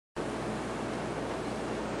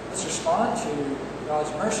Let's respond to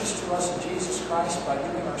God's mercies to us in Jesus Christ by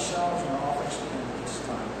giving ourselves and our offerings to Him at this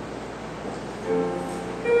time.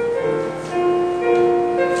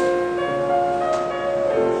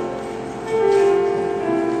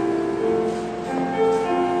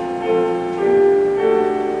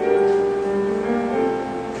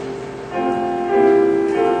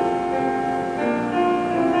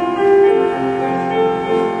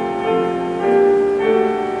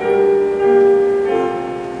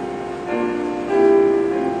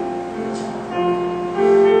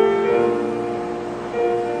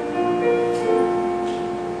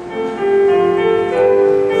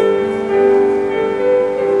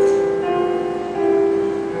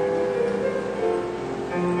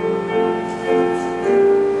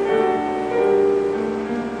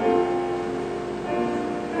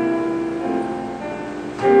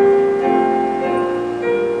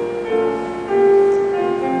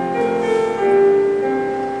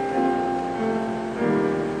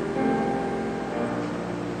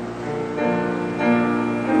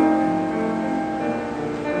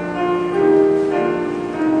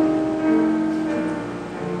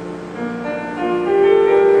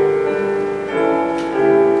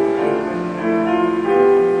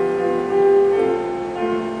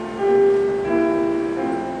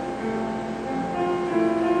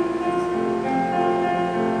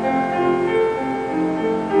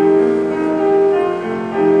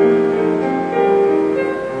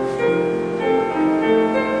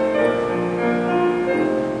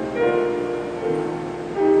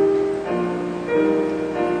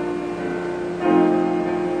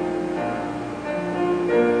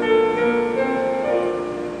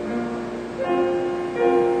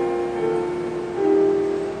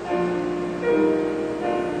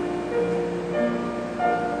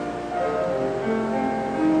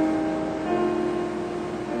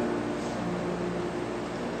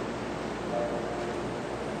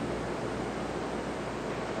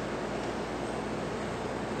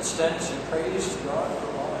 Let's stand and sing praise to God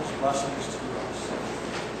for all His blessings to us.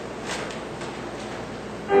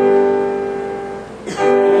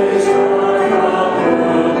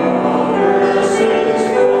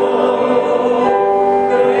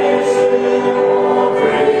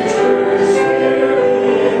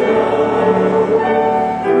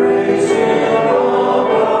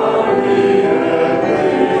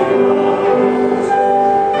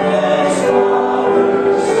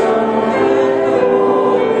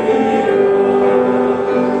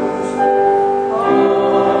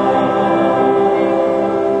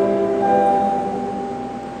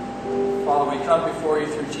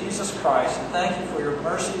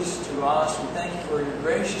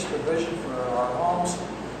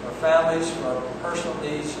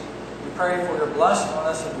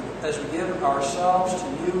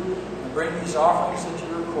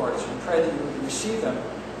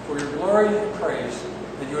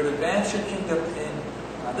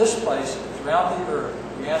 This place throughout the earth.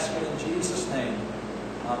 We ask it in Jesus' name.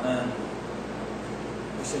 Amen.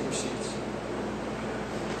 Please take your seats.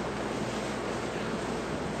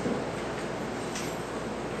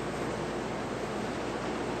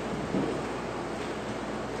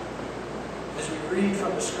 As we read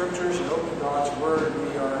from the Scriptures and open God's Word,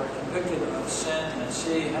 we are convicted of sin and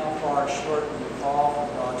see how far short we fall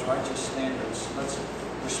from God's righteous standards. Let's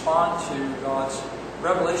respond to God's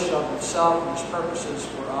revelation of Himself and His purposes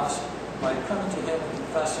for us by coming to Him and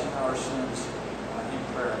confessing our sins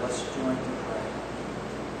in prayer. Let's join to pray.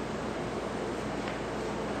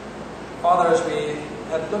 Father, as we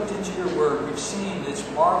have looked into Your Word, we've seen its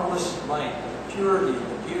marvelous light, the purity,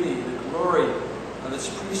 the beauty, the glory of its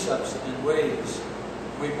precepts and ways.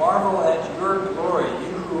 We marvel at Your glory,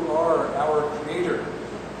 You who are our Creator,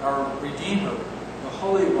 our Redeemer, the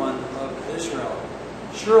Holy One of Israel.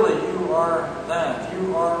 Surely You are that.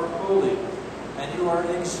 You are holy, and You are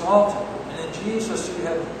exalted. And in Jesus You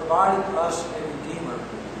have provided us a Redeemer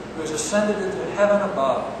who has ascended into heaven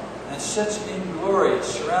above and sits in glory,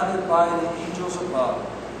 surrounded by the angels above,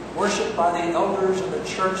 worshipped by the elders in the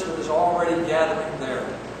church that is already gathering there.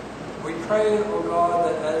 We pray, O God,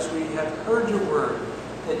 that as we have heard Your Word,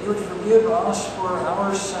 that You would forgive us for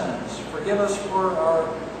our sins, forgive us for our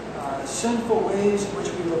sinful ways in which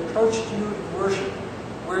we've approached You in worship,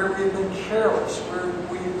 where we've been careless, where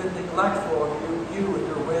we've been neglectful of You and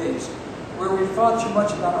Your ways, where we've thought too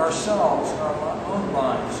much about ourselves and our own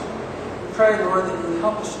lives. We pray, Lord, that You would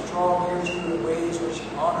help us to draw near to You in ways which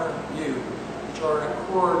honor You, which are in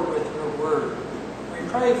accord with Your Word. We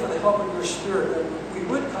pray for the help of Your Spirit that we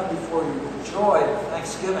would come before You with joy and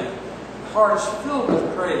thanksgiving, hearts filled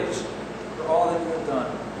with praise for all that You have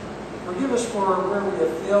done. Forgive us for where we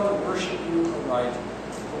have failed to worship You aright.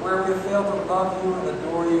 For where we have failed to love you and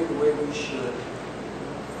adore you the way we should.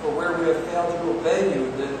 For where we have failed to obey you,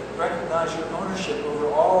 to recognize your ownership over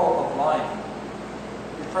all of life.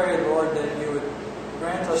 We pray, Lord, that you would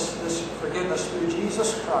grant us this forgiveness through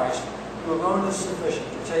Jesus Christ, who alone is sufficient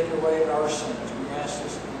to take away our sins. We ask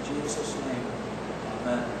this in Jesus' name.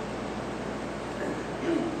 Amen.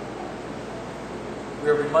 We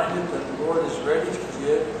are reminded that the Lord is ready to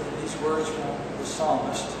forgive in these words from the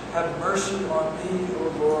psalmist. Have mercy on me,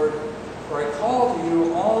 O Lord, for I call to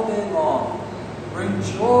you all day long. Bring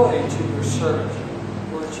joy to your servant,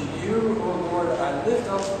 for to you, O Lord, I lift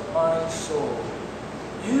up my soul.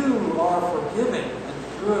 You are forgiving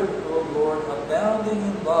and good, O Lord, abounding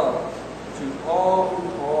in love to all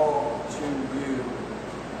who call to you.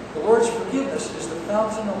 The Lord's forgiveness is the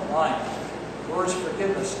fountain of life. The Lord's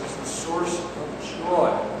forgiveness is the source of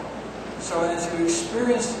joy. So as we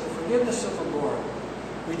experience the forgiveness of the Lord,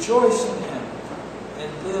 rejoice in Him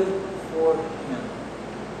and live for Him.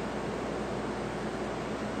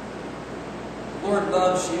 The Lord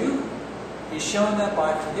loves you. He's shown that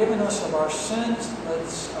by forgiving us of our sins.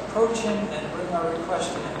 Let's approach Him and bring our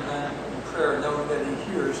request to Him then.